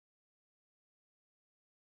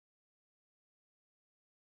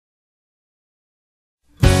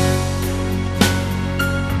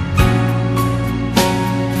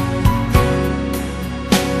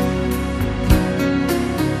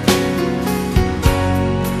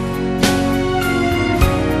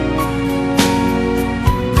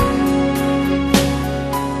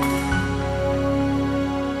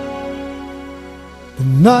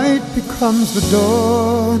Night becomes the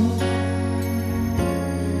dawn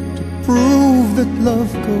to prove that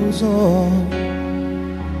love goes on.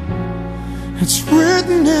 It's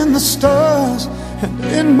written in the stars and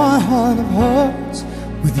in my heart of hearts,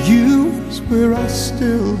 with you is where I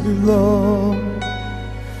still belong.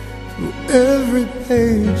 Through every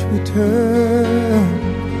page we turn,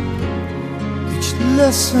 each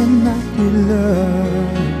lesson that we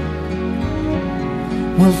learn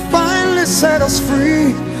will finally set us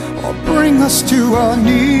free or bring us to our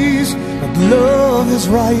knees. But love is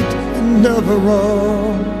right and never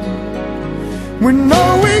wrong. We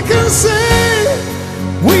know we can say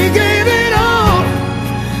we gave it all.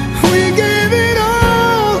 We gave it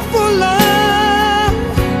all for love.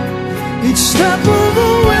 Each step of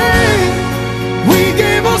the way we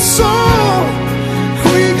gave our soul.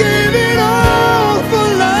 We gave it all for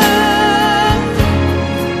love.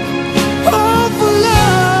 All for love.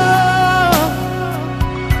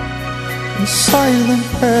 In silent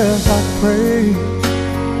prayers I prayed,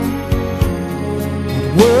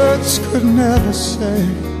 words could never say,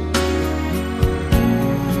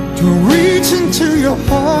 to reach into your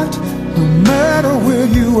heart no matter where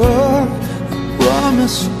you are. I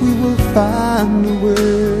promise we will find a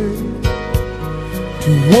way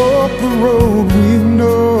to walk the road we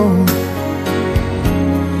know,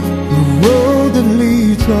 the road that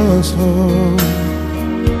leads us home.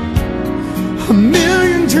 A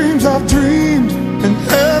million dreams I've dreamed and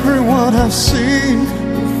everyone I've seen,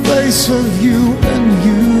 face of you and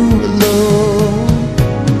you alone.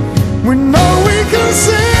 We know we can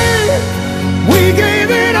say we gave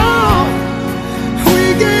it all.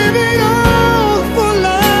 We gave it all for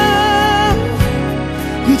love.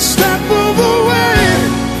 Each step of the way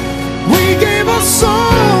we gave our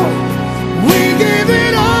soul. We gave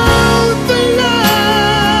it all for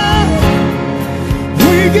love.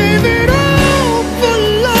 We gave it all for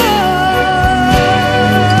love.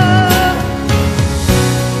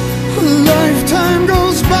 Time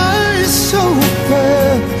goes by so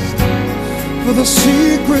fast for the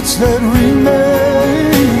secrets that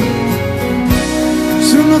remain.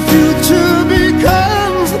 Soon the future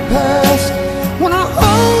becomes the past. When I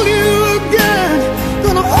hold you again,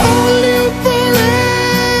 gonna hold you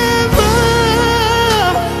forever.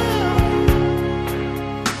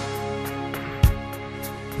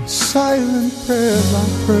 In silent prayers I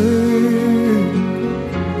pray,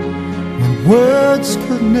 words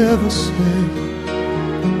could never say,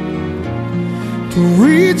 to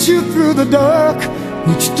reach you through the dark,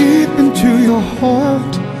 reach deep into your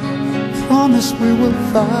heart. Promise we will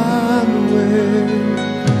find a way.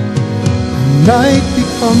 Night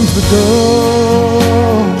becomes the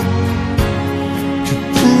dawn to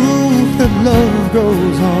prove that love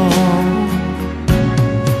goes on.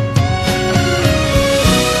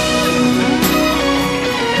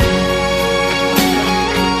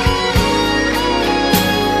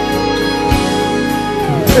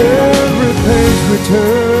 Every page we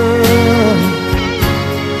turn,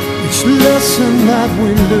 each lesson that we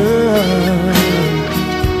learn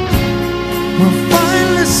will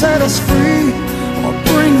finally set us free or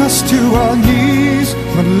bring us to our knees.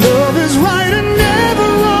 But love is right and